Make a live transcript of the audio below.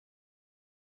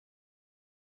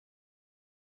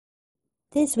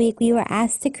This week we were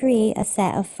asked to create a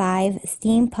set of 5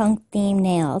 steampunk themed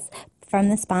nails from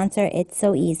the sponsor It's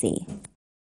So Easy.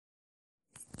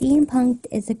 Steampunk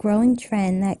is a growing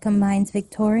trend that combines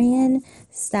Victorian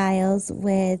styles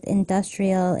with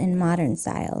industrial and modern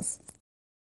styles.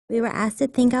 We were asked to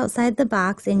think outside the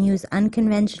box and use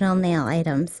unconventional nail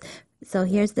items, so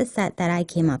here's the set that I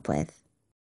came up with.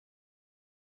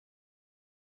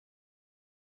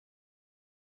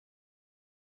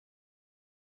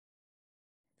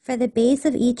 For the base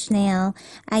of each nail,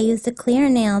 I used a clear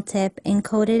nail tip and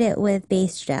coated it with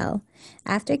base gel.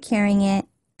 After curing it,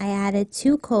 I added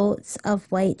 2 coats of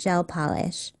white gel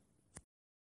polish.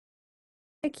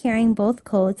 After curing both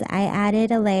coats, I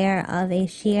added a layer of a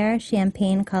sheer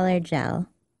champagne colored gel.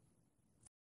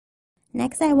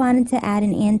 Next, I wanted to add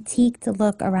an antiqued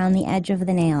look around the edge of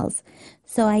the nails,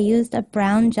 so I used a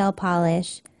brown gel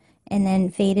polish and then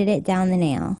faded it down the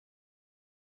nail.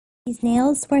 These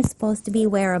nails were supposed to be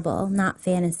wearable, not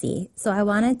fantasy, so I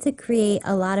wanted to create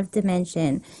a lot of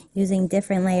dimension using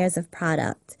different layers of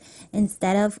product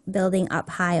instead of building up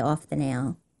high off the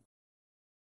nail.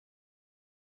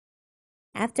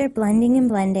 After blending and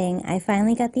blending, I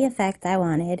finally got the effect I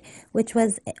wanted, which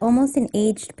was almost an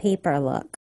aged paper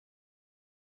look.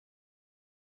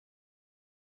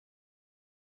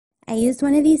 I used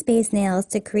one of these base nails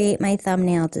to create my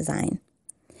thumbnail design.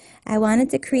 I wanted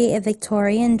to create a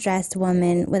Victorian dressed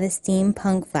woman with a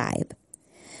steampunk vibe,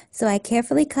 so I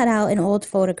carefully cut out an old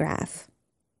photograph.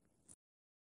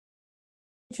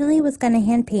 I originally was going to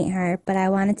hand paint her, but I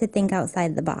wanted to think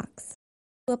outside the box.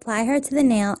 To apply her to the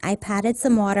nail, I patted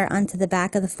some water onto the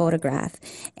back of the photograph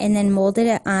and then molded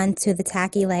it onto the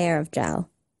tacky layer of gel.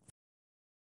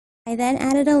 I then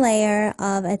added a layer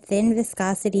of a thin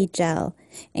viscosity gel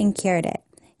and cured it.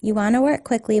 You want to work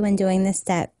quickly when doing this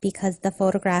step because the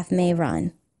photograph may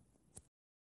run.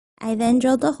 I then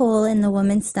drilled a hole in the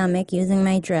woman's stomach using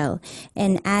my drill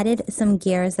and added some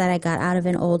gears that I got out of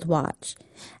an old watch.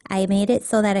 I made it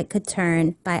so that it could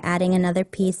turn by adding another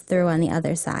piece through on the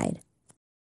other side.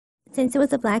 Since it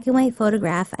was a black and white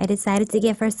photograph, I decided to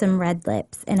give her some red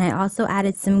lips, and I also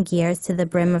added some gears to the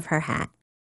brim of her hat.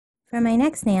 For my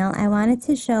next nail, I wanted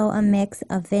to show a mix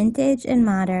of vintage and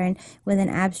modern with an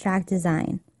abstract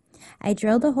design. I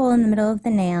drilled a hole in the middle of the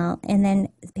nail and then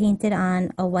painted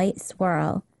on a white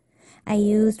swirl. I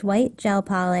used white gel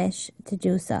polish to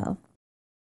do so.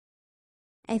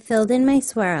 I filled in my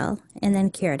swirl and then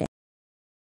cured it.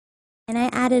 And I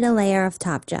added a layer of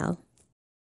top gel.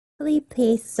 I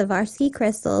placed Swarovski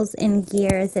crystals and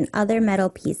gears and other metal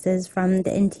pieces from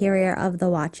the interior of the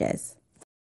watches.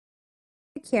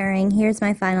 For curing, here's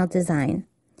my final design.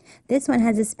 This one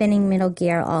has a spinning middle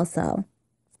gear also.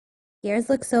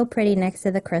 Gears look so pretty next to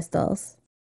the crystals.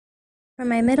 For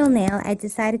my middle nail, I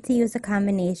decided to use a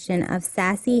combination of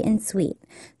sassy and sweet,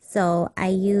 so I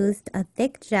used a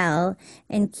thick gel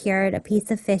and cured a piece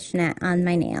of fishnet on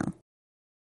my nail.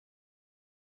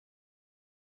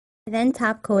 I then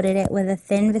top coated it with a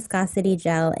thin viscosity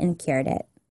gel and cured it.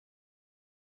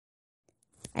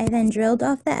 I then drilled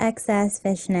off the excess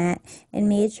fishnet and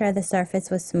made sure the surface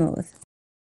was smooth.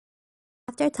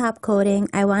 After top coating,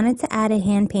 I wanted to add a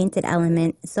hand-painted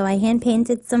element, so I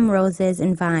hand-painted some roses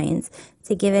and vines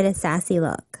to give it a sassy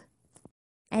look.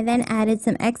 I then added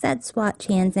some excess swatch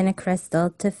hands and a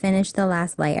crystal to finish the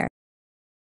last layer.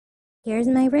 Here's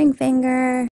my ring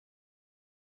finger.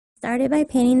 Started by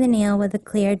painting the nail with a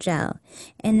clear gel,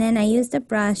 and then I used a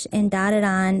brush and dotted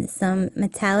on some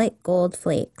metallic gold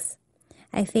flakes.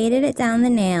 I faded it down the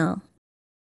nail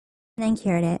and then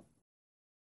cured it.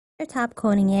 After top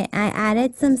coating it, I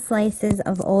added some slices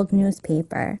of old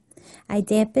newspaper. I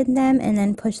dampened them and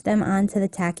then pushed them onto the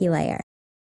tacky layer.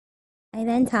 I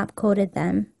then top coated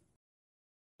them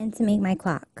and to make my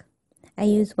clock. I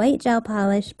used white gel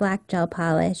polish, black gel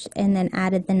polish, and then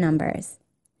added the numbers.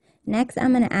 Next,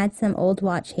 I'm going to add some old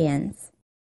watch hands.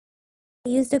 I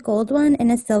used a gold one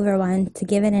and a silver one to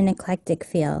give it an eclectic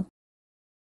feel,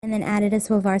 and then added a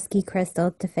Swarovski crystal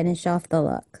to finish off the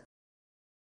look.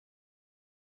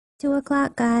 2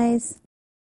 o'clock, guys.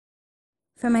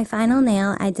 For my final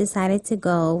nail, I decided to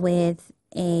go with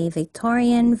a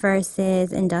Victorian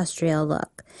versus industrial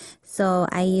look. So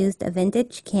I used a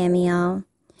vintage cameo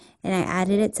and I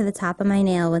added it to the top of my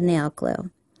nail with nail glue.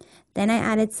 Then I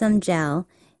added some gel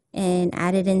and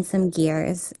added in some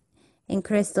gears and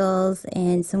crystals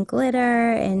and some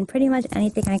glitter and pretty much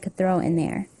anything I could throw in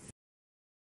there.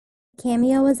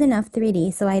 Cameo was enough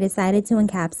 3D, so I decided to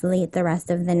encapsulate the rest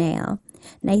of the nail.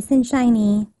 Nice and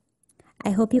shiny.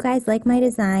 I hope you guys like my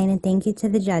design and thank you to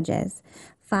the judges.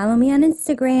 Follow me on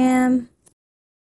Instagram.